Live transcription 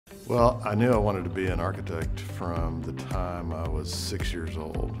Well, I knew I wanted to be an architect from the time I was 6 years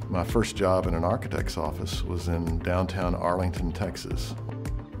old. My first job in an architect's office was in downtown Arlington, Texas.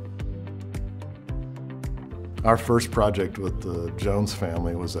 Our first project with the Jones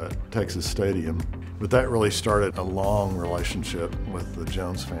family was at Texas Stadium, but that really started a long relationship with the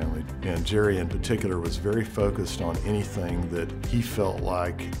Jones family. And Jerry in particular was very focused on anything that he felt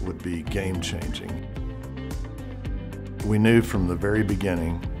like would be game-changing. We knew from the very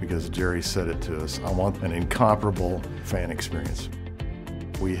beginning, because Jerry said it to us, I want an incomparable fan experience.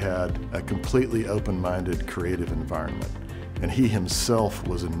 We had a completely open-minded, creative environment, and he himself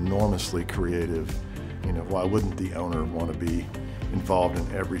was enormously creative. You know, why wouldn't the owner want to be involved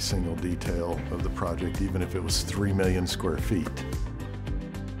in every single detail of the project, even if it was 3 million square feet?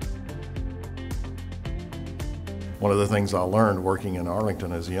 One of the things I learned working in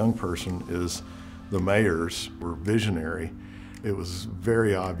Arlington as a young person is the mayors were visionary. It was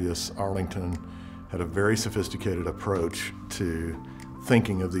very obvious Arlington had a very sophisticated approach to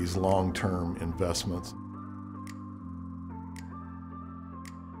thinking of these long-term investments.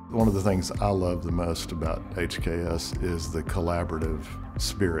 One of the things I love the most about HKS is the collaborative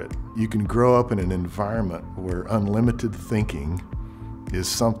spirit. You can grow up in an environment where unlimited thinking is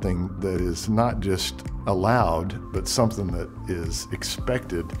something that is not just allowed, but something that is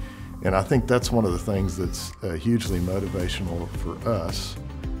expected. And I think that's one of the things that's hugely motivational for us.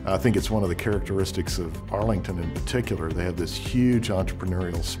 I think it's one of the characteristics of Arlington in particular. They have this huge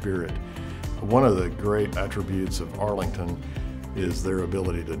entrepreneurial spirit. One of the great attributes of Arlington is their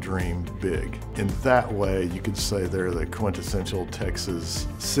ability to dream big. In that way, you could say they're the quintessential Texas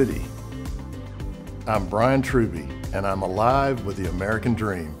city. I'm Bryan Trubey, and I'm alive with the American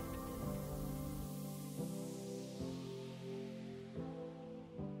dream.